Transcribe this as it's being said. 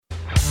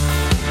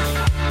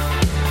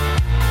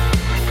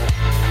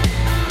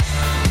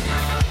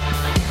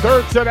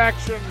Third set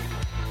action,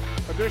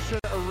 Edition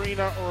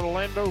Arena,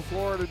 Orlando,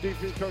 Florida.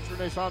 DP coach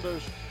Renee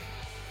Saunders.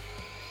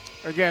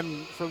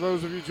 Again, for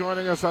those of you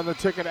joining us on the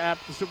Ticket app,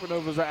 the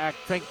Supernovas act,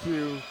 thank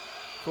you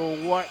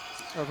for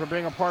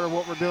being a part of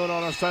what we're doing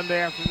on a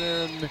Sunday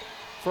afternoon.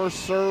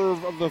 First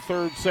serve of the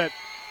third set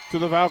to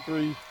the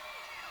Valkyrie.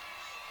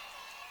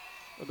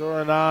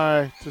 Adora and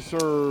I to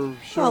serve.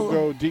 She'll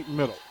go deep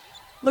middle.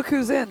 Look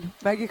who's in.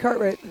 Maggie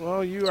Cartwright.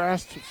 Well, you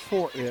asked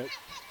for it.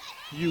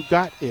 You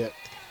got it.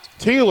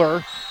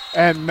 Taylor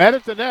and met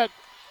at the net.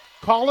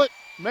 Call it.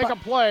 Make a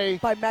play.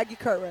 By Maggie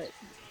Cartwright.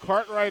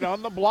 Cartwright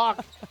on the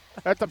block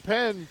at the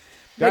pin.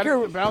 Make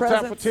her bounce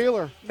out for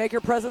Taylor. Make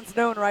her presence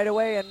known right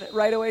away, and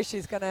right away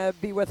she's going to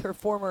be with her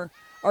former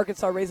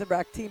Arkansas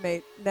Razorback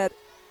teammate,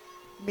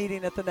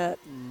 meeting at the net.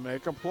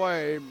 Make a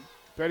play.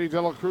 Betty De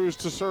La Cruz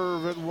to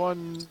serve at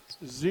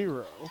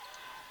 1-0.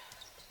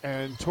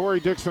 And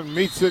Tori Dixon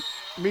meets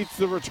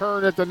the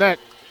return at the net.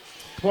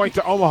 Point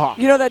to Omaha.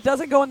 You know, that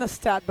doesn't go in the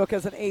stat book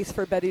as an ace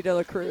for Betty De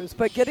La Cruz,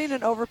 but getting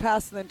an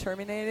overpass and then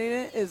terminating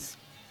it is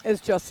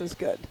just as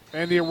good.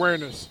 And the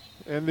awareness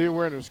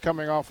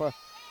coming off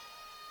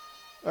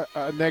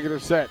a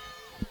negative set.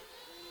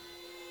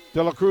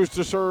 De La Cruz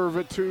to serve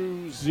at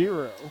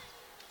 2-0.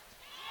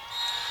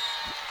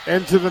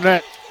 Into the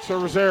net.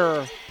 Service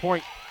error.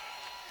 Point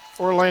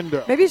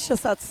Orlando. Maybe it's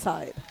just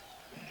outside.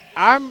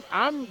 I'm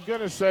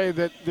going to say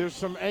that there's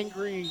some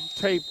angry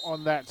tape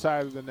on that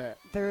side of the net.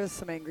 There is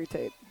some angry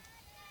tape.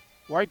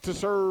 White to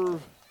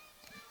serve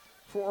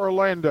for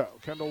Orlando.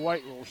 Kendall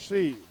White will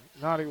receive.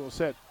 Noddy will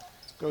set.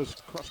 Goes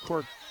cross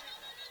court.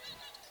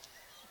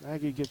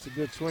 Maggie gets a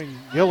good swing.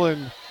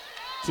 Gillen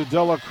to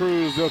De La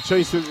Cruz. They'll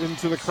chase it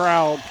into the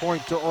crowd.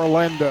 Point to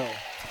Orlando.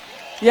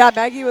 Yeah,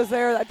 Maggie was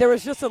there. There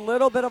was just a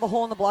little bit of a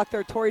hole in the block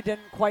there. Tori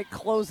didn't quite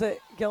close it.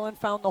 Gillen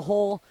found the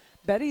hole.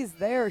 Betty's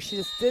there. She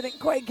just didn't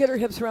quite get her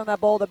hips around that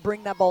ball to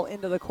bring that ball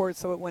into the court,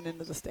 so it went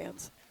into the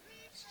stands.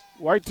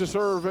 White to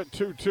serve at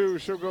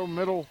 2-2. She'll go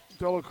middle.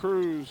 De La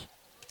Cruz.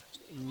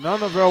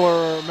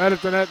 Nunaviller met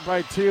at the net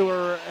by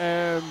Taylor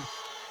and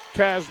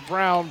Kaz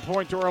Brown.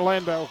 Point to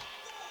Orlando.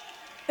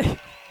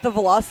 The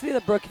velocity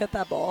that Brooke hit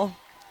that ball.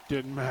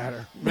 Didn't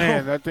matter.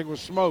 Man, that thing was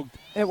smoked.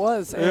 It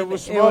was. It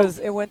was smoked.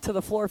 It went to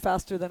the floor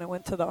faster than it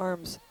went to the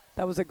arms.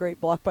 That was a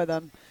great block by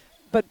them.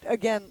 But,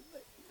 again,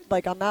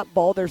 like on that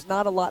ball, there's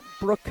not a lot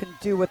Brooke can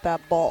do with that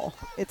ball.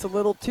 It's a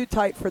little too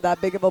tight for that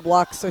big of a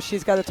block, so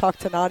she's got to talk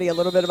to Nadia a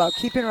little bit about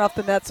keeping her off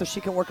the net so she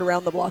can work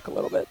around the block a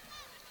little bit.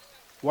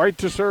 White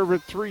to serve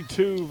at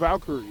 3-2,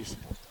 Valkyries.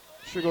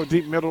 She'll go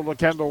deep middle to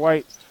Kendall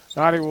White.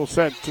 Nadia will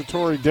set to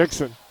Tori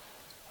Dixon.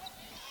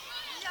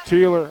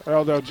 Taylor,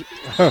 they'll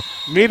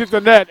meet at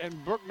the net,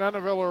 and Brooke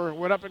Nunaviller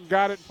went up and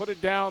got it, put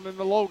it down in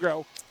the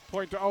logo.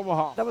 Point to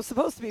Omaha. That was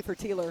supposed to be for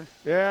Taylor.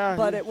 Yeah.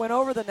 But it went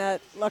over the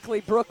net. Luckily,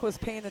 Brooke was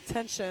paying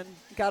attention,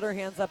 got her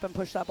hands up, and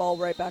pushed that ball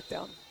right back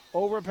down.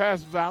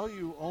 Overpass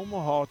value,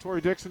 Omaha. Tori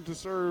Dixon to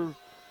serve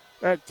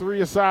at 3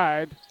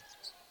 aside.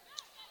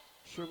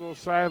 She'll go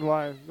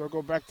sideline. They'll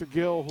go back to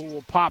Gill, who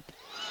will pop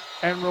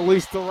and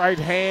release the right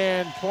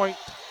hand. Point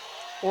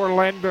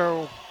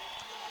Orlando.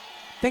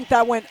 I think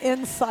that went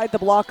inside the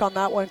block on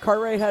that one.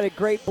 Cartwright had a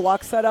great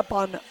block setup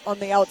on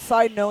the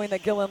outside, knowing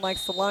that Gillen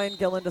likes the line.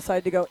 Gillen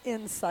decided to go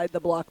inside the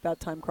block that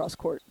time cross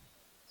court.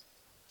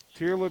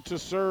 Taylor to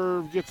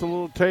serve, gets a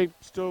little tape,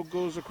 still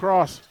goes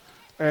across.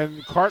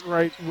 And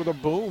Cartwright with a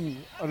boom.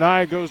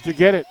 Anaya goes to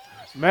get it.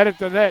 Met at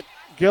the net.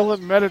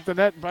 Gillen met at the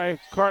net by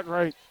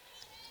Cartwright.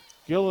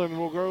 Gillen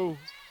will go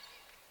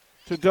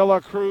to De La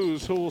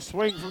Cruz, who will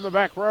swing from the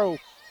back row.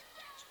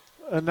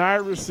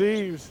 Anaya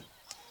receives.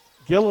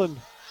 Gillen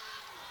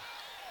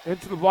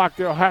into the block.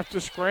 They'll have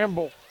to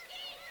scramble.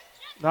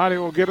 Nadia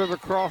will get it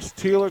across.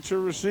 Taylor to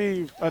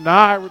receive.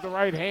 Anaya with the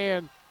right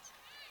hand.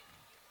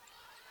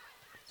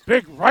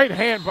 Big right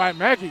hand by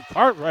Maggie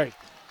Cartwright.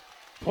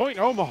 Point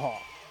Omaha.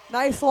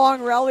 Nice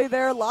long rally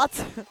there.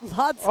 Lots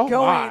going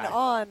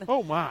on.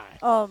 Oh, my.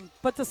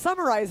 But to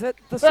summarize it,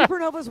 the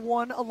Supernovas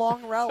won a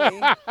long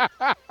rally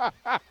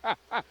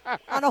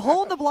on a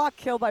hole in the block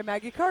kill by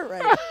Maggie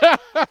Cartwright.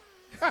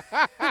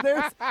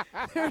 there's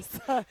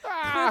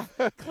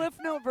a cliff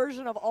note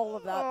version of all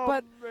of that.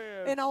 But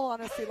in all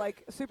honesty,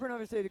 like,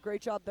 Supernovas did a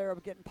great job there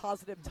of getting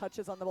positive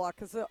touches on the block,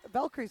 because the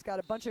Valkyries got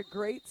a bunch of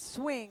great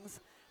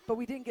swings, but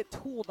we didn't get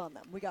tooled on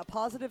them. We got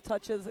positive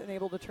touches and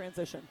able to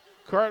transition.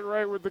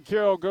 Cartwright with the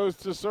kill, goes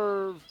to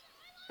serve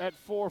at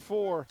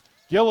 4-4.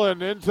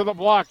 Gillen into the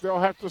block. They'll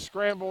have to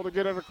scramble to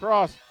get it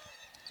across.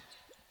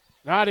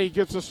 Noddy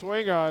gets a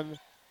swing on.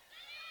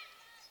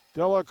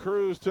 De La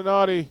Cruz to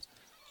Noddy.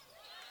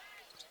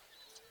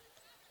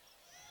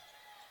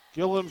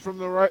 Gillen from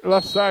the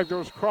left side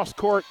goes cross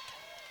court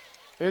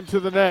into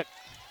the net.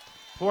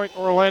 Point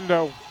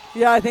Orlando.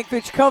 Yeah, I think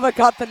Vuchkova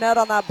got the net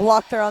on that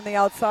block there on the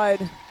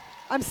outside.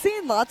 I'm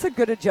seeing lots of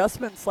good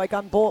adjustments, like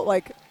on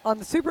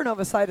the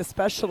Supernova side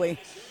especially.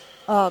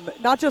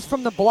 Not just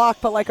from the block,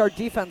 but like our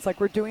defense.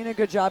 Like, we're doing a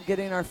good job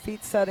getting our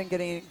feet set and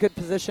getting in good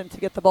position to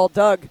get the ball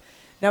dug.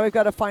 Now we've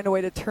got to find a way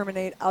to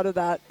terminate out of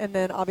that. And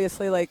then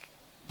obviously, like,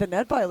 the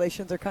net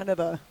violations are kind of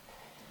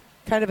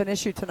an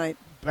issue tonight.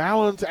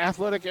 balance,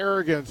 athletic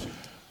arrogance,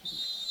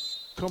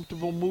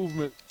 comfortable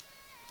movement.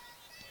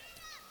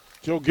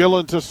 Joe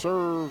Gillen to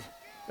serve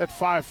at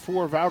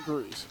 5-4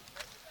 Valkyries.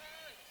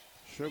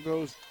 She'll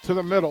goes to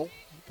the middle,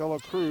 Dela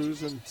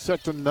Cruz, and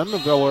set to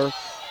Nunaviller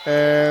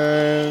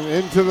and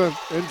into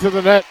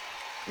the net.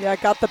 Yeah,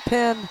 got the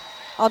pin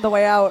on the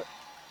way out.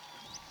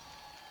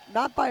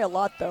 Not by a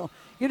lot, though.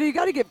 You know, you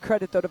got to give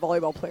credit, though, to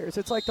volleyball players.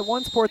 It's like the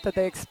one sport that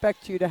they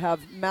expect you to have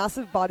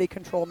massive body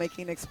control,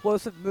 making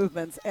explosive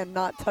movements, and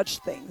not touch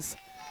things.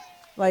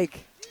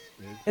 Like,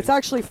 it's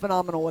actually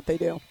phenomenal what they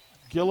do.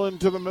 Gillen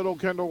to the middle,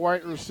 Kendall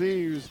White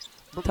receives.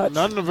 Touch.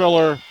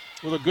 Nunaviller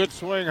with a good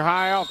swing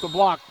high off the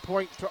block,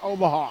 point to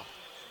Omaha.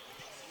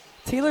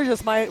 Taylor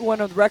just might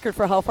win a record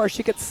for how far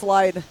she could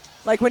slide.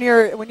 Like when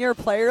you're a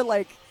player,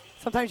 like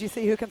sometimes you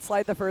see who can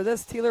slide the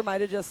furthest. Taylor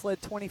might have just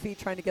slid 20 feet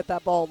trying to get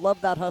that ball.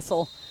 Love that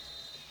hustle.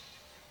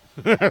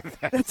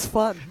 It's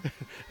fun.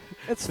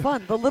 It's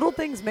fun. The little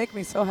things make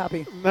me so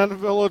happy.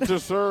 Nunavilla to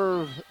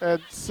serve at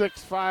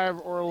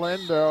 6-5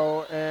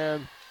 Orlando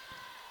and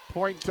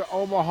point to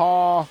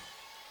Omaha.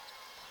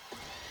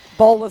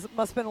 Ball must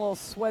have been a little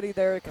sweaty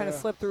there. It kind of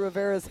slipped through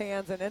Rivera's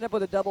hands and ended up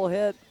with a double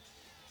hit.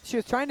 She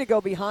was trying to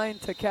go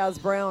behind to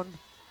Kaz Brown.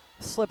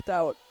 Slipped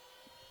out.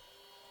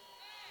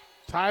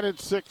 Tied at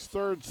 6,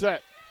 third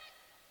set.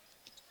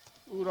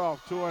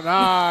 Udolph to an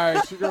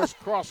eye. She goes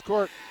cross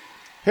court.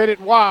 Hit it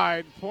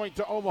wide. Point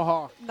to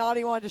Omaha.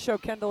 Naughty wanted to show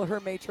Kendall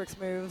her matrix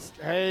moves.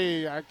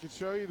 Hey, I can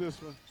show you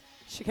this one.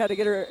 She had to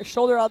get her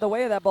shoulder out of the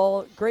way of that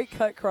ball. Great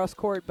cut cross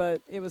court,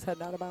 but it was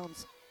heading out of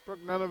bounds.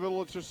 Brooke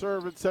Nunavilla to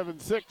serve at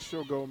 7-6.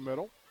 She'll go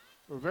middle.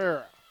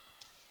 Rivera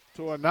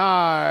to an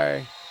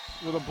eye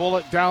with a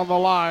bullet down the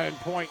line.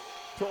 Point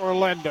to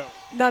Orlando.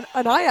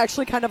 And I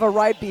actually kind of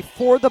arrived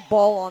before the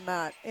ball on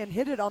that and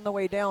hit it on the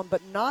way down,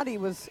 but Naughty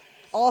was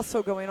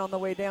also going on the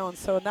way down.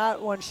 So in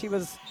that one, she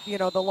was,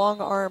 the long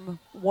arm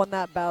won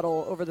that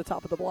battle over the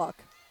top of the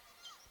block.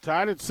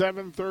 Tied at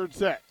 7, third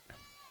set.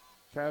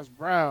 Kaz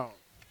Brown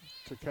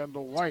to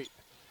Kendall White.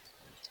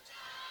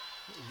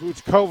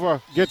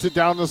 Vuchkova gets it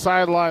down the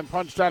sideline,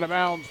 punched out of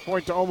bounds,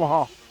 point to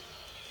Omaha.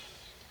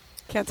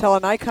 Can't tell,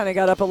 and I kind of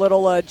got up a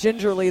little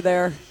gingerly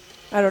there.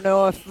 I don't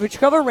know if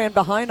Vuchkova ran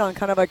behind on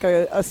kind of like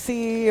a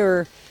C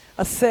or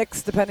a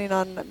 6, depending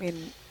on,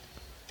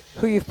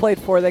 who you've played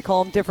for. They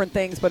call them different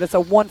things, but it's a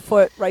 1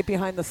 foot right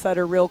behind the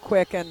setter real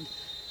quick and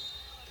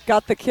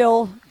got the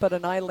kill, but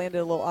an eye landed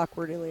a little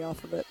awkwardly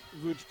off of it.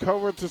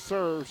 Vuchkova to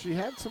serve. She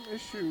had some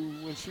issue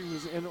when she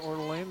was in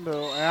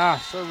Orlando.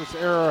 Service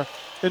error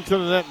into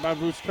the net by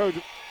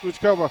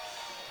Vuchkova.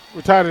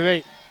 We're tied at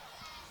 8.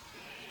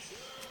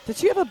 Did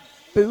she have a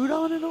boot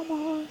on in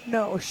Omaha?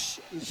 No,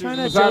 she was trying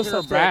to massaging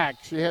her back.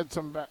 She had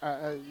some.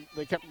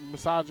 They kept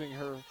massaging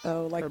her.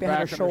 Oh, like her behind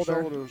back her shoulder.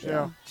 And her shoulders.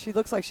 Yeah. She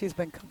looks like she's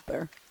been cut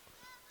there.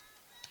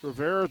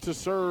 Rivera to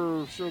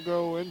serve. She'll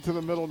go into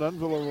the middle.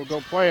 Nunavilla will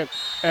go play it.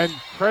 And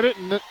credit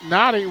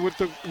Nadi with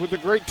the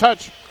great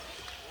touch.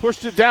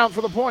 Pushed it down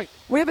for the point.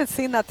 We haven't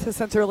seen that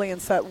since early in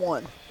set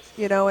 1.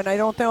 And I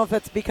don't know if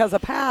it's because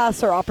of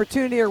pass or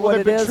opportunity or what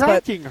it is.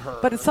 Tracking her.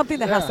 But it's something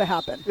that has to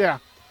happen. Yeah.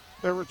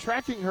 They were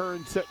tracking her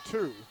in set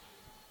 2.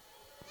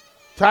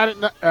 Tied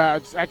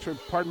at, it's actually,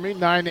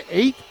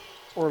 9-8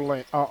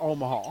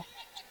 Omaha.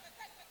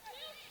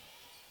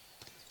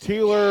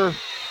 Taylor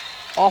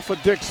off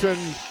of Dixon,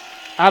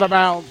 out of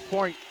bounds,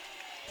 point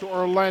to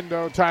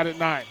Orlando, tied at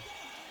 9.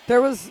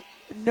 There was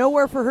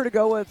nowhere for her to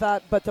go with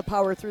that but to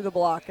power through the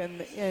block.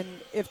 And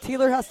if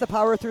Taylor has to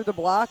power through the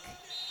block,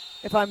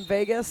 if I'm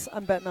Vegas,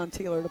 I'm betting on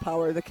Taylor to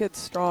power. The kid's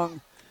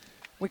strong.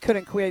 We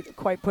couldn't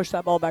quite push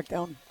that ball back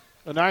down.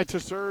 A night to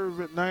serve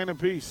at 9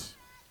 apiece.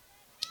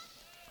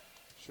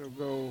 She'll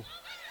go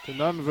to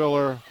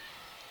Nunaviller.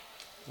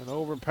 An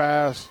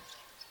overpass.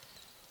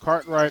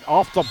 Cartwright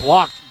off the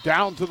block,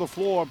 down to the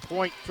floor,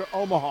 point to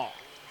Omaha.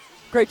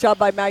 Great job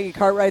by Maggie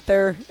Cartwright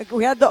there.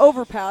 We had the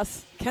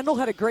overpass. Kendall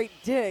had a great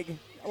dig.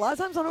 A lot of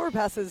times on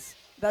overpasses,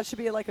 that should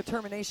be like a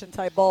termination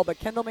type ball, but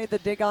Kendall made the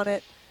dig on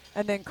it,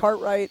 and then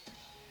Cartwright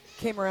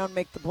came around and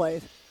make the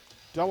play.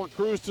 Dela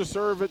Cruz to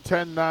serve at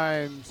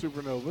 10-9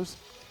 Supernovas.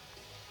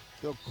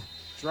 They'll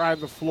drive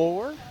the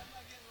floor.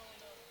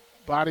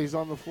 Bodies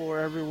on the floor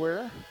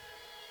everywhere.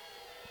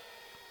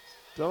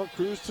 Dela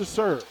Cruz to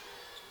serve.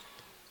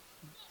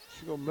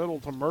 She'll go middle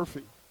to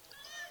Murphy.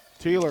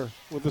 Taylor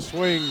with the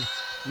swing.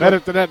 Met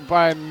at the net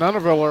by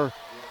Nunaviller.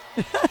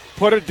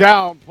 Put it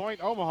down.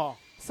 Point Omaha.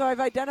 So I've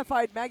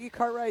identified Maggie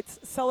Cartwright's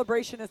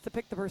celebration is to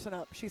pick the person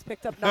up. She's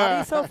picked up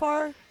Naughty so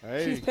far.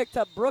 Hey. She's picked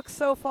up Brooks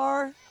so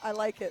far. I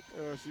like it.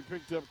 She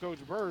picked up Coach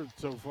Bird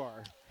so far.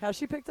 Has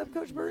she picked up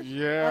Coach Bird?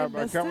 Yeah,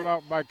 by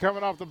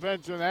coming off the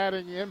bench and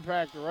adding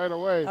impact right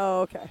away.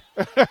 Oh, okay.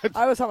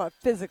 I was talking about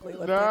physically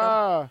lifting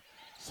him.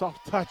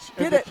 Soft touch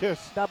Get and it. the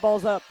kiss. That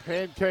ball's up.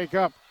 Pancake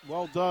up.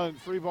 Well done.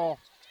 Free ball.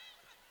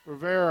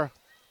 Rivera.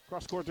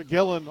 Cross court to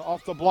Gillen.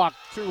 Off the block.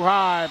 Too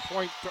high.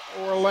 Point to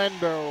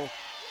Orlando.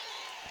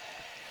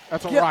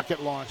 That's a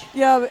rocket launch.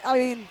 Yeah,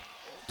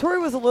 Tori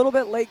was a little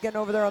bit late getting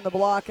over there on the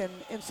block, and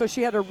so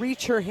she had to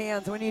reach her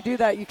hands. When you do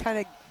that, you kind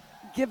of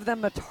give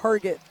them a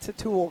target to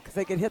tool because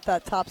they could hit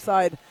that top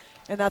side,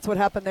 and that's what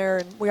happened there.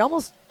 And we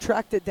almost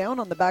tracked it down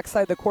on the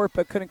backside of the court,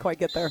 but couldn't quite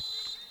get there.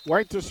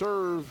 White to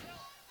serve,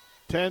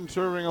 10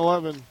 serving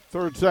 11,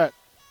 third set.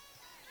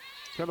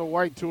 Kendall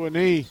White to a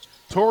knee.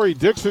 Tori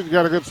Dixon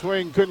got a good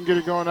swing, couldn't get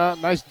it going out.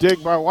 Nice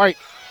dig by White.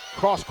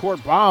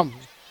 Cross-court bomb.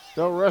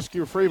 They'll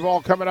rescue free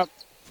ball coming up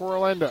for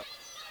Orlando.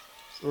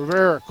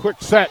 Rivera, quick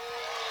set.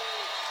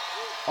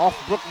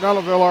 Off Brooke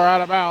Nulleviller,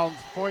 out of bounds.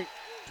 Point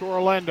to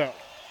Orlando.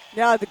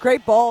 Yeah, the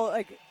great ball,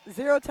 like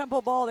zero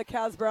tempo ball to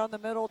Kaz Brown in the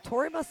middle.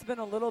 Tori must have been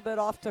a little bit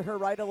off to her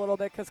right a little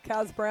bit because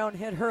Kaz Brown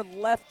hit her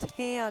left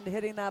hand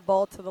hitting that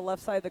ball to the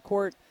left side of the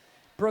court.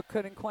 Brooke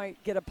couldn't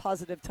quite get a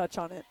positive touch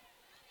on it.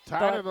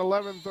 Tied at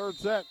 11, third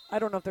set. I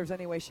don't know if there's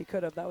any way she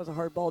could have. That was a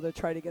hard ball to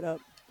try to get up.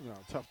 No,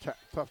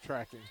 tough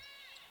tracking.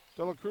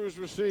 De La Cruz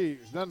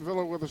receives.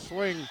 Nunvilla with a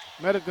swing.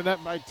 Met at the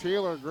net by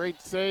Taylor.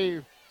 Great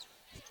save.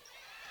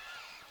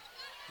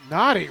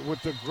 Noddy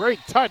with the great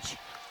touch.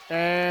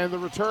 And the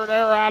return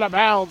error out of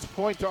bounds.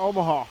 Point to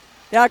Omaha.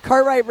 Yeah,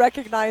 Cartwright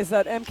recognized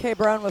that MK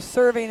Brown was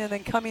serving and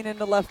then coming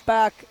into left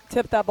back,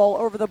 tipped that ball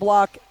over the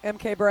block.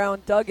 MK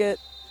Brown dug it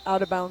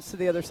out of bounds to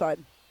the other side.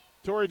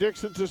 Tori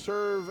Dixon to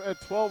serve at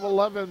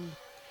 12-11.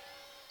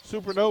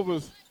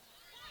 Supernovas.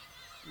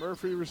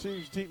 Murphy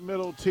receives deep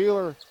middle.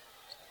 Taylor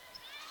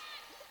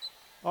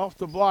off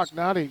the block.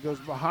 Noddy goes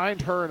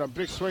behind her and a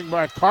big swing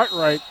by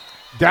Cartwright.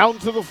 Down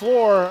to the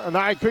floor, and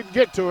I couldn't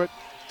get to it.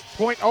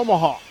 Point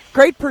Omaha.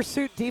 Great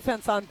pursuit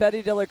defense on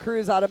Betty De La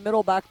Cruz out of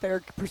middle back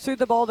there. Pursued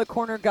the ball to the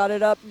corner, got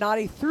it up.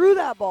 Noddy threw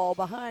that ball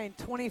behind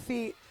 20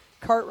 feet.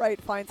 Cartwright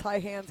finds high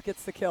hands,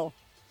 gets the kill.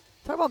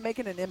 Talk about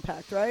making an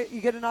impact, right?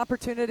 You get an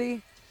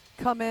opportunity,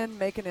 come in,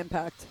 make an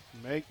impact.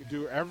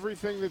 Do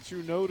everything that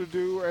you know to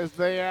do as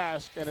they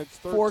ask, and it's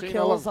 13. 4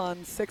 kills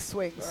on 6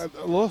 swings.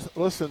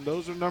 Listen,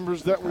 those are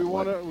numbers that we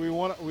want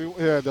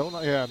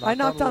to. I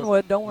knocked on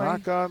wood. Don't worry.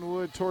 Knock on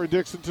wood. Tori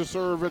Dixon to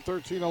serve at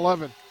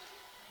 13-11.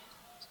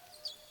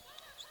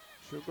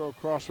 She'll go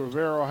across.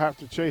 Rivera will have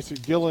to chase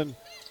it. Gillen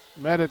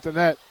met at the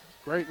net.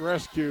 Great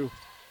rescue.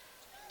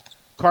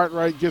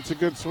 Cartwright gets a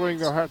good swing.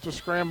 They'll have to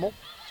scramble.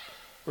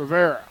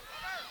 Rivera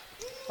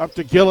up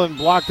to Gillen,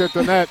 blocked at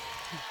the net,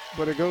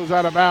 but it goes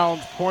out of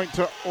bounds. Point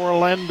to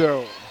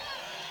Orlando.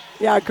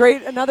 Yeah,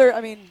 great. They're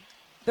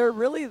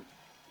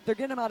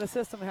getting him out of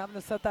system, having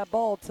to set that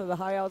ball to the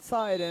high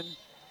outside, and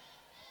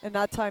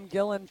that time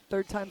Gillen,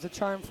 third time's a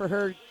charm for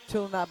her,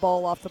 tooling that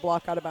ball off the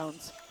block out of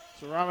bounds.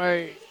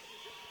 Sarame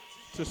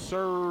to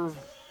serve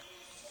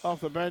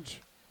off the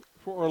bench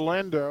for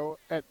Orlando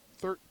at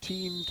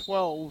 13-12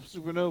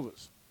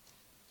 Supernovas.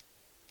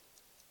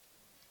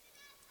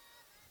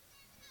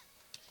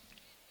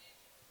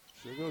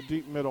 She'll go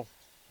deep middle.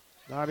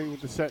 Noddy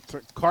with the set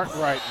to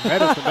Cartwright.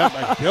 Met at the net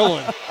by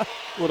Gillen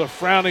with a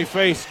frowny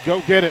face.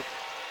 Go get it.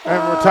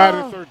 And we're tied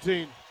at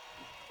 13.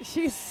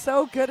 She's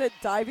so good at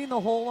diving the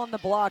hole on the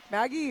block.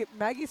 Maggie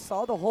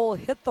saw the hole,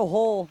 hit the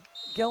hole.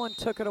 Gillen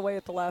took it away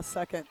at the last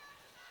second.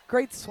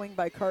 Great swing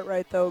by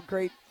Cartwright, though.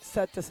 Great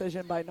set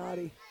decision by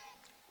Noddy.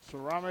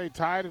 Sarame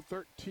tied at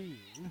 13.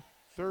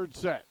 Third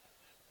set.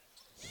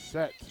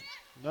 Set.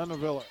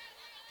 Nunavilla.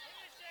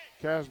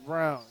 Kaz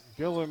Brown.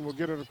 Gillen will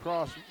get it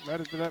across.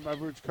 Met at the net by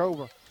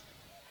Bruchkova.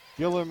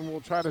 Gillen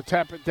will try to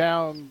tap it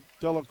down.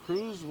 De La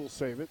Cruz will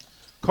save it.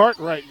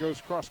 Cartwright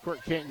goes cross court,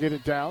 can't get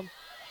it down.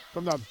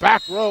 From the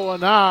back row,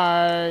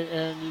 Anai,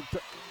 and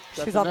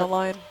she's on the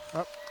line.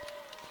 Up.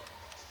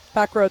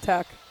 Back row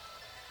attack.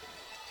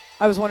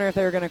 I was wondering if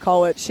they were going to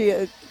call it.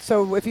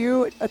 So if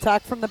you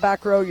attack from the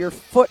back row, your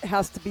foot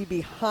has to be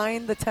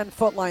behind the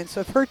 10-foot line. So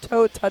if her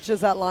toe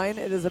touches that line,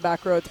 it is a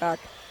back row attack.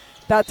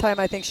 That time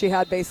I think she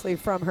had basically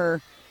from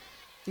her,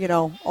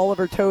 all of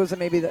her toes and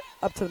maybe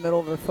up to the middle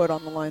of her foot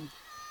on the line.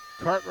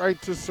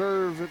 Cartwright to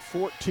serve at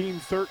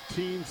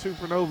 14-13,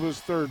 Supernovas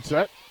third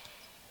set.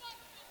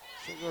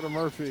 She'll go to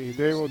Murphy.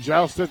 They will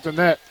joust at the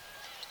net.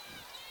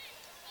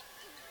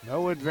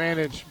 No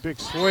advantage. Big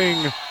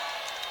swing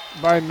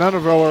by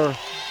Nunaviller.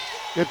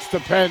 It's the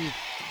pen.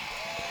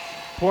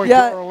 Point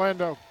to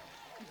Orlando.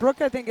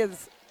 Brooke, I think,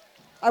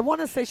 I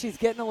want to say she's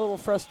getting a little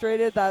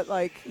frustrated that,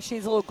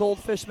 she's a little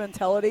goldfish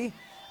mentality.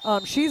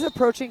 She's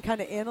approaching kind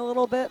of in a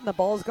little bit, and the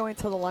ball is going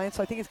to the line,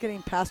 so I think it's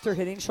getting past her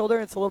hitting shoulder.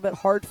 It's a little bit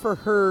hard for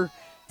her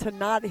to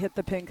not hit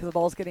the pin because the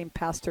ball's getting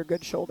past her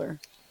good shoulder.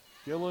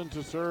 Gillen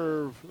to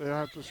serve. They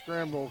have to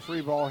scramble.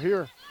 Free ball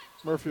here.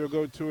 Murphy will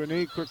go to a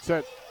knee. Quick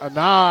set.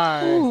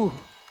 Anai.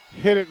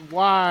 Hit it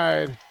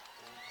wide.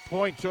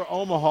 Point to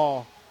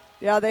Omaha.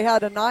 Yeah, they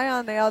had Anai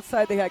on the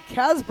outside. They had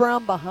Kaz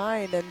Brown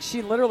behind, and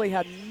she literally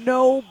had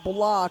no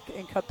block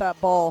and cut that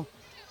ball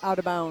out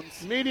of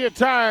bounds. Media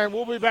time.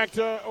 We'll be back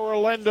to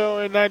Orlando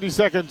in 90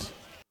 seconds.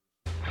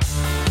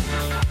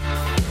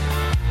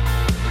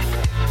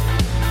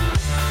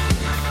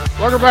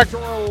 Welcome back to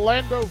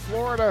Orlando,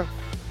 Florida.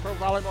 Pro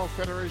Volleyball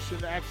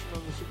Federation action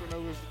on the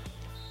Supernovas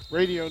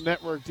Radio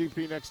Network.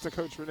 DP next to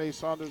Coach Renee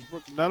Saunders.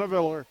 Brooke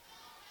Nunaviller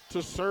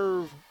to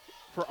serve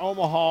for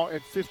Omaha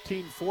at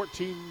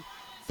 15-14.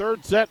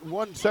 Third set,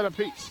 one set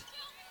apiece.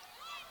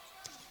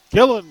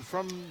 Gillen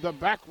from the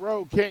back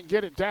row can't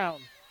get it down.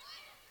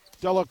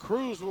 De La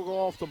Cruz will go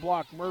off the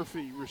block.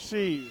 Murphy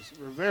receives.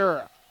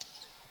 Rivera.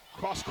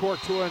 Cross court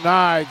to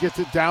Anai. Gets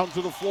it down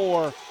to the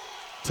floor.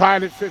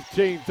 Tied at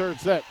 15, third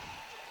set.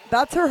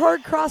 That's her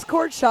hard cross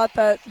court shot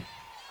that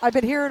I've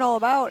been hearing all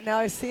about. Now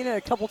I've seen it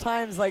a couple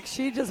times. Like,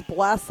 she just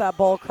blasts that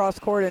ball cross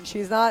court, and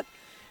it's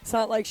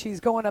not like she's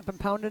going up and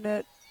pounding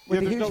it with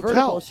a huge vertical.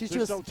 Tell. She's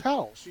there's just no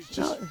tell.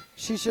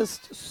 She's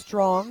just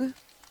strong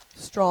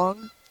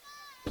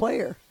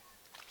player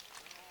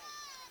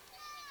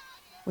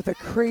with a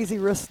crazy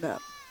wrist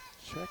snap.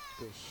 Check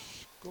the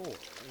score.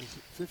 Is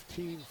it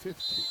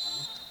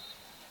 15-15?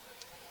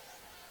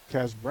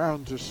 Kaz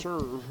Brown to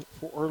serve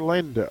for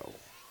Orlando.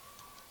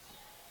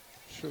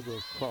 She'll go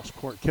cross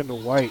court. Kendall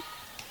White,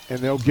 and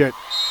they'll get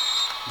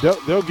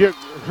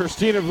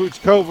Kristina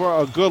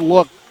Vuchkova a good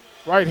look.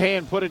 Right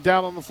hand, put it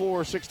down on the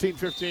floor.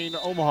 16-15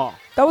 Omaha.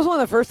 That was one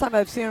of the first time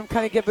I've seen him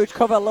kind of give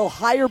Vuchkova a little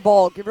higher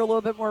ball, give her a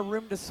little bit more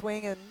room to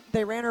swing, and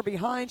they ran her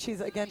behind. She's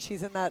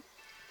in that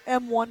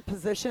M1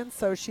 position,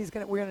 so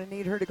we're gonna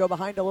need her to go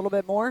behind a little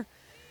bit more.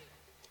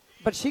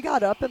 But she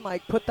got up and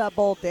put that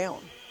ball down.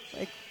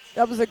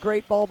 That was a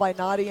great ball by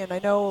Nadi, and I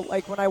know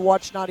when I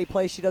watch Nadi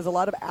play, she does a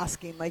lot of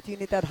asking. You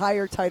need that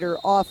higher, tighter,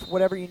 off,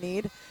 whatever you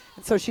need.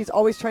 And so she's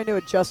always trying to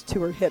adjust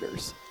to her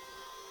hitters.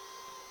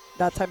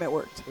 That time it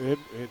worked.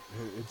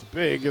 It's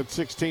big at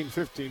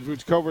 16-15.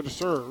 Vuchkova to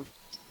serve.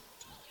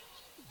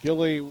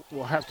 Gilly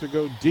will have to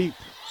go deep.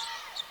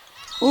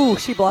 Ooh,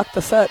 she blocked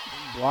the set.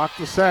 Blocked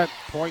the set.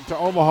 Point to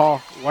Omaha.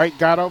 White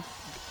got up.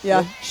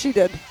 Yeah, she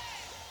did.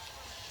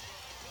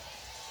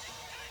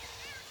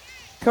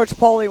 Coach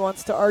Pauly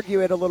wants to argue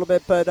it a little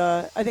bit, but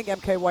I think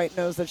MK White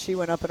knows that she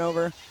went up and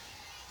over.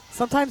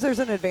 Sometimes there's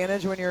an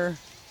advantage when you're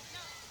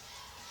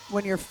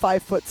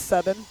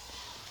 5'7"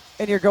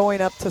 and you're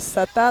going up to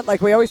set that.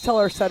 We always tell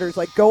our setters,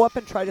 go up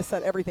and try to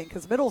set everything,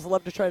 because middles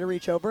love to try to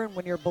reach over, and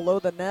when you're below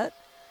the net,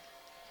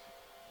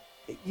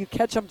 you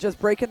catch them just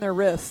breaking their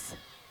wrists.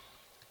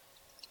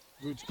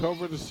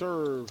 Vuchkova to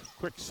serve.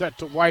 Quick set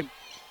to White.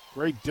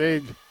 Great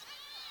dig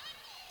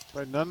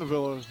by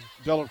Nunavilla.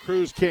 De La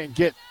Cruz can't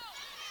get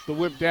the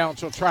whip down.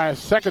 She'll try a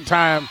second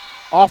time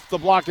off the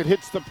block. It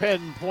hits the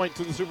pin. Point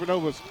to the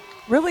Supernovas.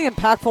 Really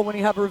impactful when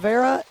you have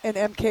Rivera and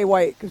MK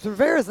White, because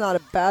Rivera is not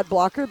a bad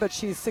blocker, but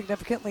she's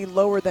significantly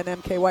lower than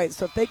MK White.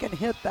 So if they can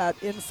hit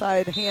that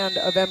inside hand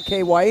of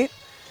MK White,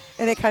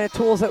 and it kind of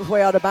tools its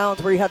way out of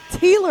bounds, where you have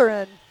Taylor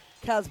and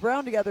Kaz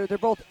Brown together, they're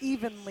both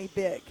evenly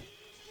big.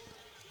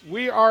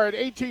 We are at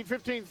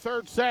 18-15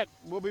 third set.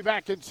 We'll be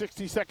back in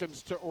 60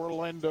 seconds to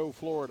Orlando,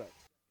 Florida.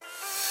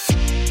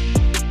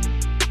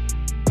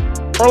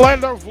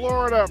 Orlando,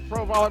 Florida,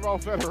 Pro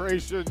Volleyball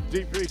Federation,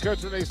 DP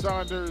Coach Renee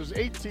Saunders,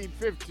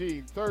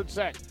 18-15, third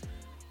set.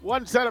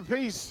 One set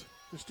apiece.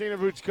 Kristina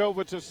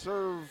Vuchkova to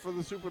serve for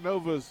the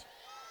Supernovas.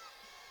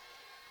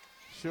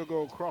 She'll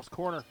go across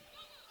corner.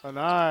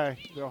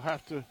 They'll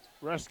have to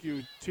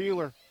rescue.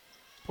 Taylor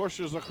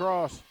pushes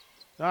across.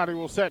 Nadi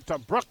will set to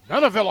Brooke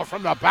Nunavilla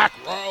from the back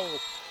row.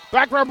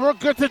 Back row, Brooke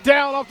gets it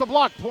down off the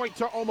block. Point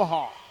to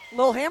Omaha.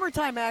 Little hammer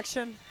time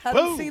action.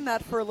 Haven't seen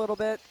that for a little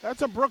bit.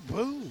 That's a Brooke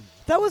boom.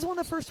 That was one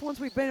of the first ones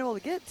we've been able to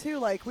get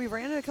to. We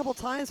ran it a couple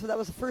times, but that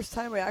was the first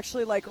time we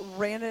actually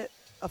ran it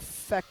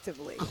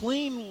effectively.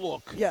 Clean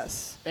look.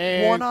 Yes.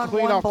 And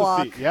one-on-one off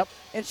block. the feet. Yep.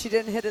 And she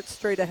didn't hit it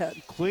straight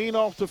ahead. Clean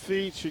off the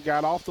feet. She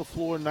got off the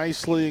floor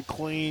nicely,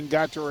 clean,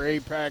 got to her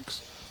apex,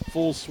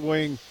 full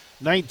swing.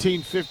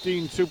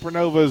 19-15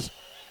 Supernovas.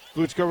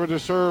 Vuchkova to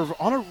serve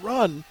on a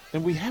run,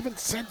 and we haven't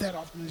said that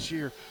often this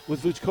year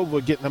with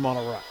Vuchkova getting them on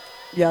a run.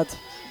 Yeah,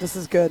 this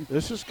is good.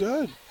 This is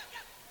good.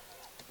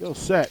 They'll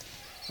set.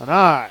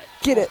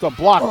 Get it. The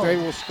block. They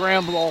will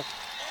scramble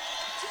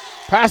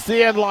past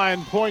the end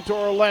line. Point to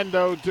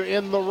Orlando to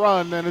end the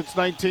run, and it's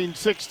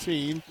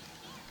 19-16.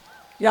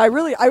 Yeah, I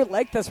would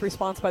like this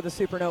response by the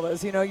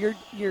Supernovas.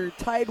 You're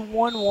tied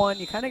 1-1.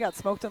 You kind of got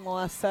smoked in the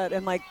last set,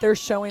 and they're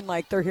showing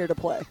they're here to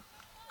play.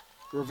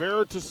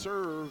 Rivera to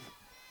serve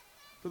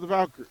for the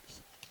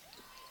Valkyries.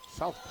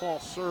 Southpaw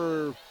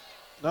serve.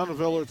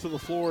 Nunavilla to the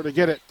floor to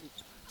get it.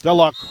 De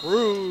La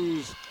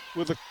Cruz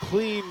with a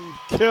clean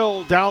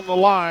kill down the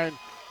line.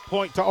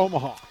 Point to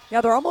Omaha.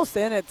 Yeah, they're almost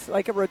in. It's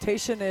like a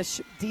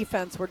rotation-ish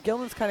defense where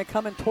Gillen's kind of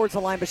coming towards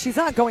the line, but she's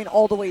not going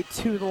all the way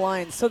to the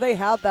line. So they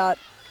have that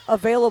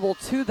available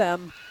to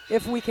them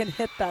if we can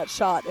hit that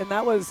shot. And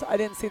that was, I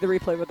didn't see the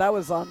replay, but that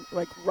was on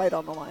right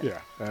on the line.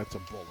 Yeah, that's a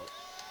bullet.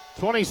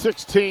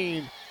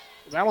 2016,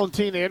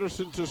 Valentine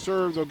Anderson to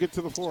serve. They'll get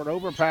to the floor. An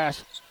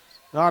overpass.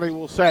 Nadi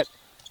will set.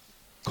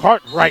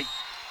 Cartwright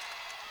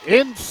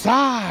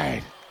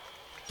inside.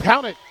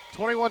 Count it.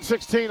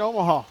 21-16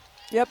 Omaha.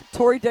 Yep,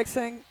 Tori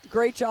Dixon,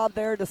 great job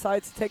there.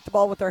 Decides to take the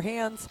ball with her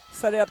hands,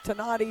 set it up to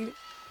Nadi,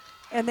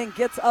 and then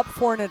gets up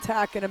for an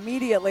attack and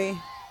immediately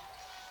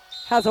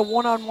has a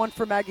one-on-one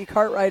for Maggie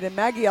Cartwright. And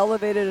Maggie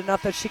elevated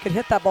enough that she could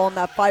hit that ball in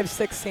that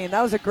 5-16.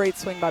 That was a great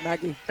swing by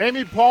Maggie.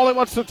 Amy Pauly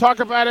wants to talk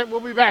about it. We'll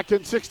be back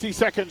in 60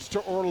 seconds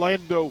to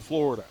Orlando,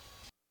 Florida.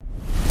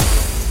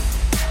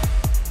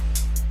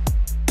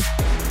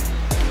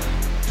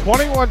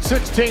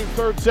 21-16,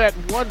 third set,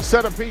 one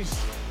set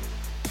apiece.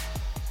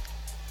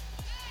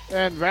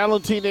 And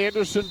Valentine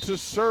Anderson to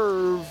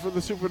serve for the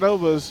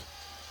Supernovas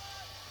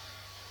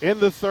in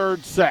the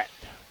third set.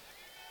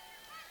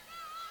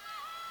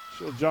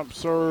 She'll jump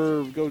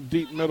serve, go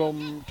deep middle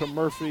to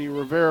Murphy.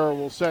 Rivera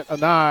will set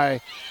an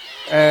eye.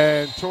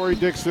 And Tori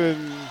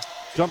Dixon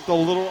jumped a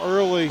little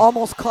early.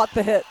 Almost caught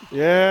the hit.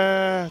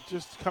 Yeah,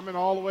 just coming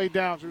all the way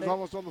down. She was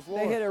almost on the floor.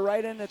 They hit it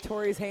right into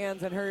Tori's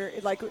hands, and her,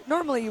 like,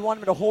 normally you want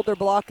them to hold their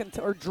block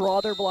or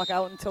draw their block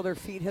out until their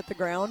feet hit the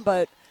ground,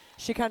 but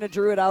she kind of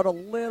drew it out a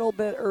little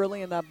bit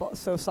early in that,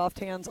 so soft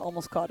hands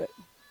almost caught it.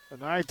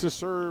 An eye to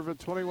serve at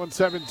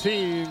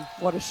 21-17.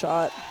 What a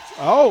shot.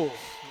 Oh,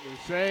 they're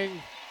saying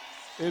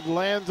it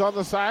lands on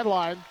the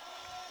sideline.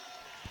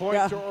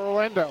 Point to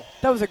Orlando.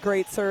 That was a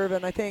great serve,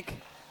 and I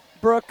think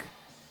Brooke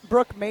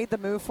made the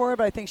move for it,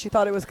 but I think she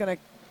thought it was going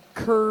to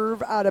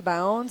curve out of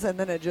bounds, and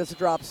then it just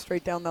dropped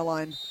straight down the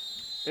line.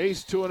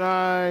 Ace to an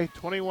eye,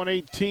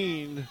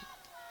 21-18.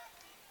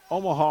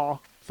 Omaha,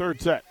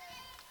 third set.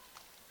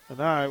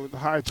 An eye with the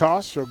high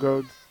toss. She'll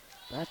go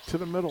back to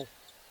the middle.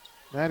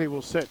 Maddie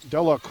will set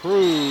Dela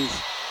Cruz.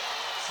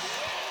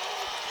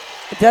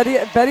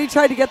 Betty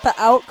tried to get the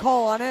out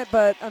call on it,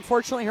 but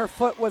unfortunately her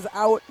foot was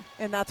out,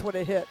 and that's what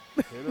it hit.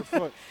 Hit her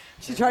foot.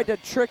 She tried to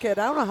trick it.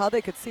 I don't know how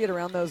they could see it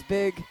around those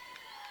big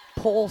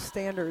pole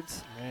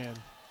standards. Man,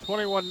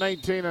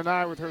 21-19, an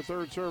eye with her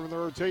third serve in the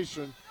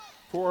rotation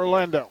for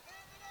Orlando.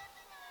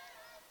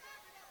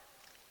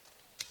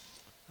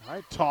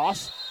 High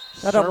toss.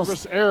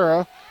 Service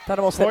error. That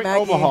almost hit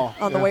Maggie Omaha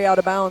on the way out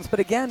of bounds. But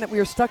again, we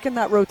were stuck in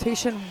that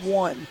rotation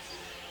one.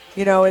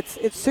 You know, it's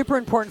super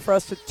important for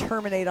us to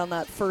terminate on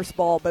that first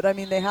ball. But, I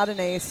mean, they had an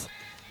ace.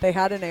 They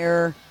had an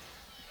error,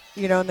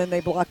 you know, and then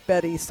they blocked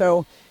Betty.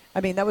 So,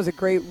 I mean, that was a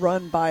great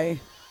run by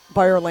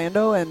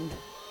Orlando, and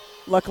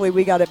luckily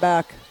we got it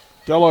back.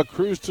 Dela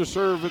Cruz to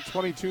serve at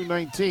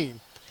 22-19.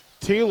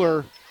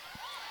 Taylor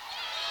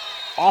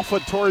off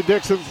of Tori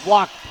Dixon's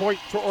block, point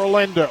to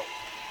Orlando.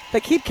 They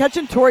keep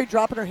catching Tori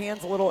dropping her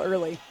hands a little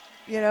early.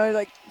 You know,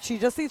 like she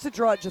just needs to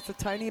draw it just a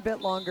tiny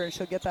bit longer, and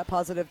she'll get that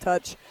positive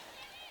touch.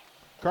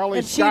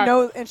 Carly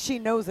Scott. She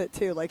knows it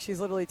too. Like she's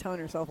literally telling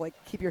herself, like,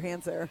 keep your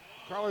hands there.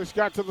 Carly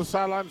Scott to the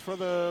sideline for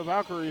the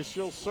Valkyries.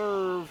 She'll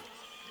serve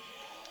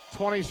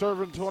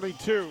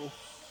 20-22.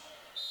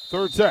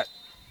 Third set.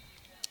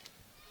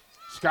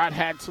 Scott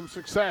had some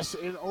success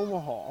in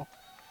Omaha.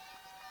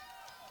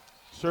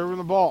 Serving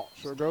the ball.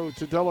 She'll go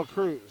to Dela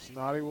Cruz.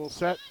 Nadi will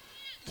set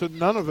to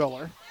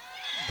Nunaviller.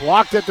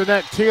 Blocked at the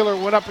net. Taylor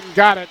went up and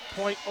got it.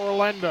 Point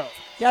Orlando.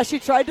 Yeah, she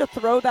tried to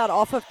throw that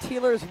off of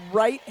Taylor's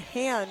right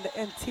hand,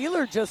 and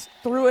Taylor just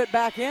threw it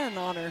back in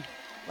on her.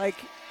 Like,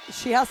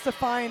 she has to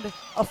find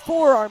a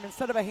forearm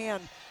instead of a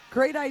hand.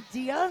 Great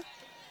idea.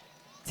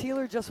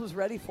 Taylor just was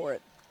ready for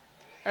it.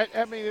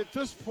 I mean, at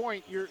this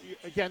point,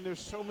 again, there's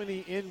so many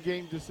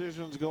in-game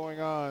decisions going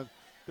on.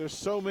 There's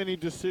so many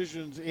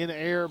decisions in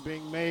air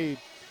being made.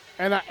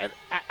 And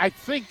I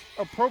think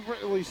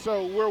appropriately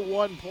so, we're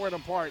 1 point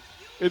apart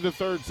in the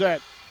third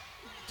set.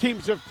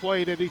 Teams have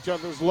played at each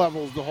other's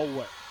levels the whole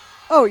way.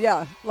 Oh,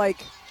 yeah.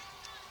 Like,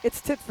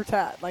 it's tit for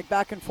tat, like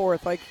back and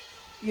forth. Like,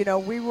 you know,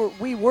 we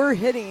were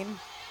hitting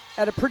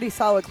at a pretty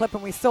solid clip,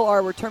 and we still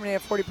are. We're terminating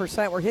at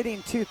 40%. We're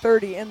hitting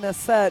 230 in this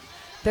set.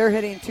 They're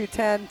hitting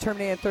 210,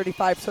 terminating at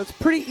 35. So it's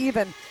pretty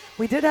even.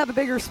 We did have a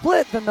bigger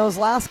split than those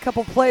last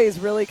couple plays.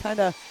 Really kind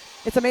of,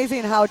 it's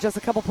amazing how just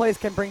a couple plays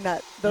can bring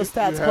those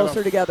stats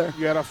closer together.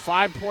 You had a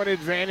 5-point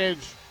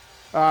advantage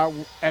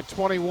at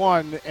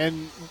 21,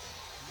 and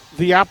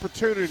the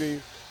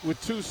opportunity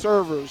with two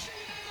servers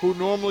who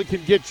normally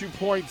can get you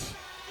points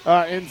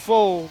in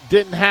full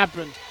didn't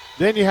happen.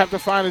 Then you have to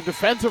find a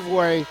defensive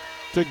way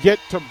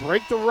to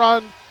break the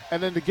run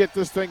and then to get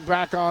this thing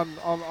back on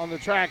the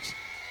tracks.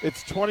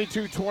 It's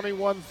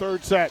 22-21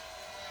 third set.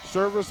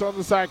 Service on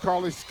the side,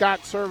 Carly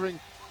Scott serving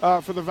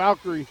for the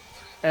Valkyrie,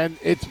 and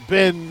it's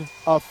been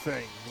a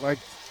thing. Like,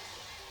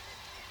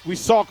 we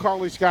saw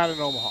Carly Scott in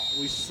Omaha.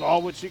 We saw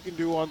what she can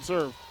do on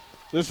serve.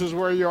 This is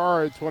where you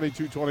are at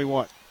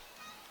 22-21.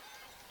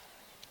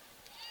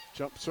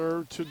 Jump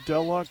serve to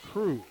Dela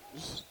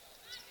Cruz.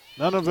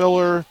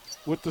 Nunaviller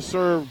with the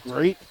serve.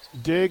 Great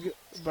dig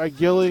by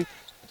Gilly.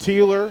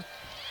 Taylor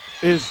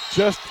is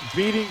just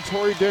beating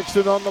Tori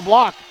Dixon on the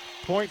block.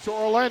 Point to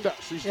Orlando.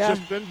 She's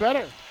just been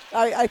better.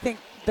 I think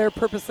they're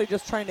purposely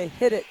just trying to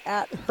hit it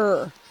at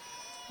her,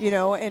 you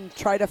know, and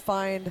try to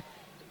find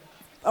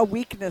a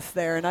weakness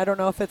there. And I don't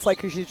know if it's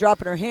like she's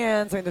dropping her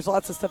hands. I mean, there's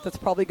lots of stuff that's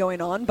probably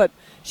going on, but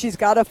she's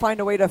got to find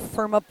a way to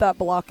firm up that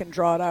block and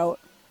draw it out.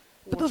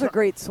 But those are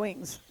great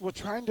swings. Well,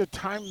 trying to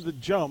time the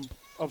jump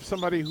of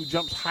somebody who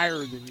jumps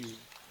higher than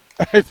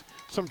you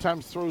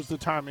sometimes throws the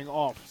timing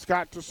off.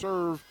 Scott to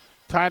serve,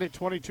 tied at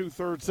 22,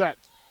 third set.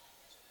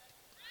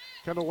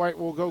 Kendall White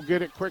will go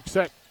get it, quick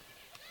set.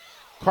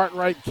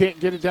 Cartwright can't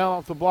get it down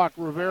off the block.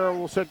 Rivera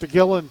will set to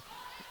Gillen.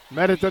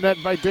 Met at the net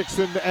by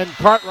Dixon, and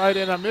Cartwright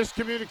in a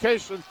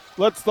miscommunication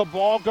lets the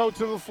ball go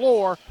to the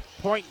floor.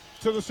 Point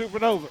to the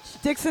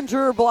Supernovas. Dixon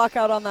drew her block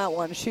out on that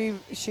one.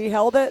 She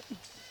held it,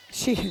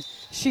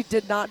 She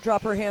did not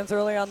drop her hands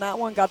early on that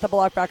one, got the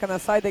block back on the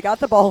side. They got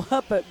the ball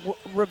up, but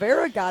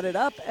Rivera got it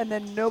up, and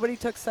then nobody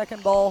took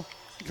second ball,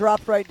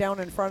 dropped right down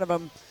in front of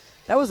him.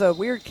 That was a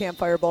weird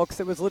campfire ball because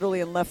it was literally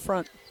in left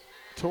front.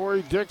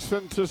 Tori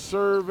Dixon to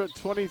serve at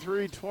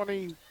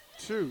 23-22.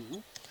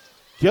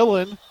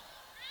 Gillen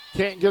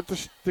can't get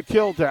the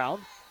kill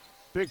down.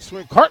 Big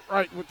swing.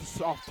 Cartwright with the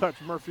soft touch.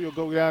 Murphy will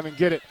go down and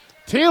get it.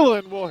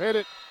 Thielen will hit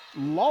it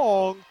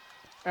long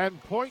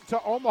and point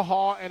to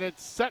Omaha, and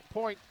it's set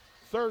point,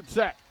 third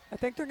set. I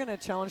think they're going to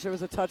challenge there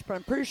was a touch, but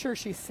I'm pretty sure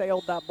she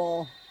sailed that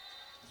ball.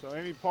 So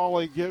Amy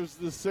Pauley gives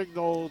the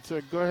signal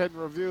to go ahead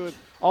and review it.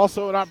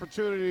 Also an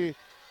opportunity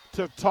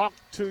to talk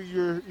to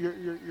your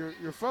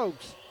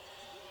folks.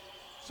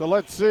 So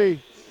let's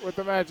see what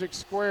the Magic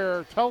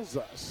Square tells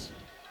us.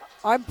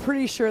 I'm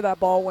pretty sure that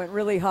ball went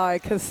really high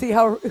because see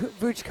how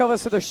Vuchkova,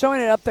 so they're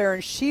showing it up there,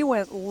 and she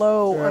went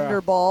low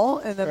under ball,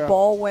 and the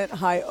ball went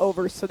high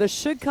over. So this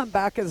should come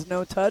back as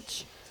no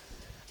touch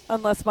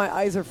unless my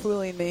eyes are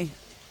fooling me.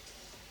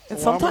 And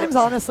sometimes,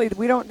 honestly,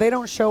 they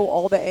don't show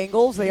all the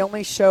angles. They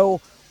only show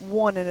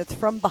one, and it's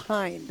from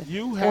behind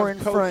or in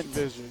front.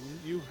 Vision.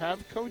 You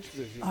have coach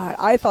vision.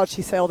 I thought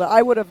she sailed it.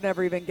 I would have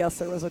never even guessed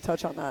there was a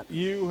touch on that.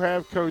 You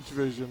have coach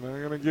vision. I'm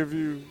going to give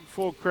you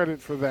full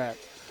credit for that.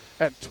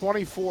 At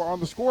 24 on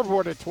the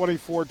scoreboard at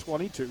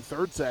 24-22,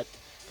 third set.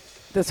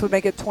 This would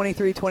make it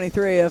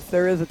 23-23 if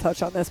there is a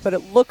touch on this, but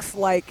it looks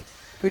like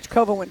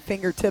Vuchkova went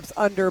fingertips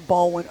under,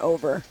 ball went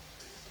over.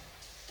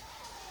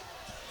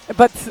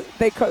 But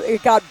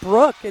it got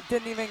Brooke. It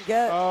didn't even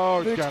get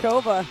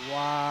Vuchkova.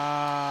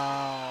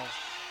 Wow.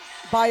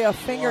 By a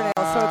fingernail,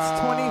 so it's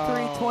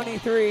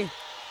 23-23.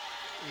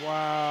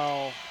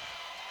 Wow.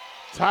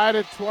 Tied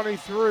at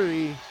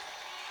 23,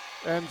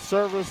 and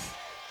service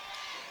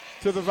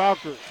to the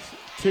Valkyries.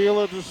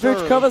 Tila to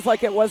serve. Vuchkova's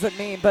like it wasn't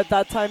me, but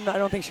that time I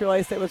don't think she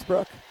realized it was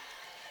Brooke.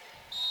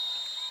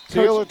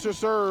 Tila to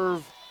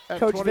serve at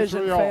 23 Coach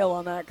Vision fail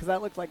on that because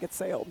that looked like it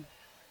sailed.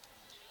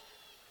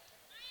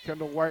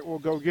 Kendall White will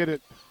go get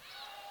it,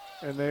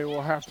 and they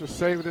will have to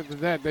save it at the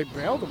net. They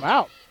bailed them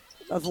out.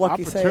 That was a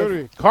lucky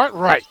opportunity. Save.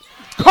 Cartwright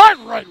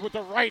with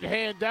the right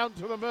hand down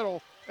to the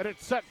middle, and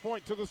it's set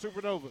point to the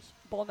Supernovas.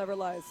 Ball never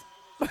lies.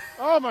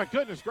 Oh, my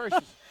goodness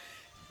gracious.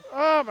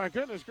 Oh, my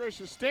goodness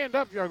gracious. Stand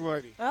up, young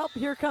lady. Well,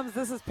 here comes,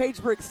 this is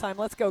Paige Briggs' time.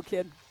 Let's go,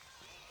 kid.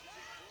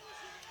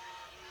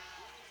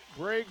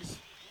 Briggs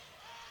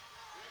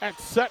at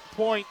set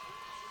point.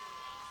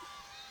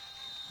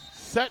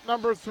 Set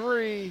number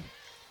 3,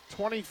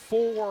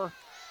 24-23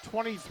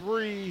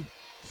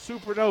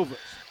 Supernovas.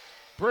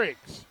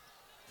 Briggs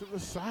to the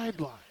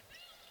sideline.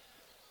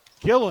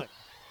 Gillen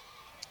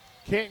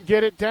can't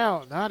get it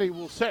down. Nadi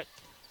will set.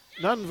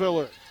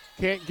 Nunviller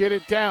can't get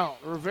it down.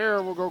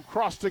 Rivera will go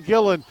cross to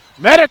Gillen.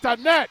 Met at the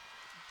net.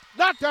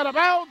 Knocked out of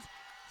bounds.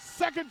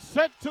 Second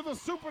set to the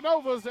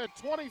Supernovas at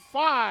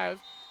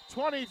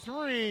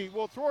 25-23.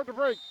 We'll throw it to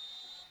break.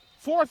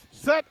 Fourth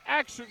set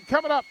action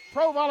coming up.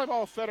 Pro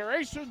Volleyball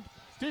Federation.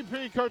 Team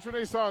P, Coach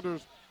Renee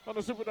Saunders on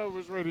the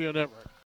Supernovas Radio Network.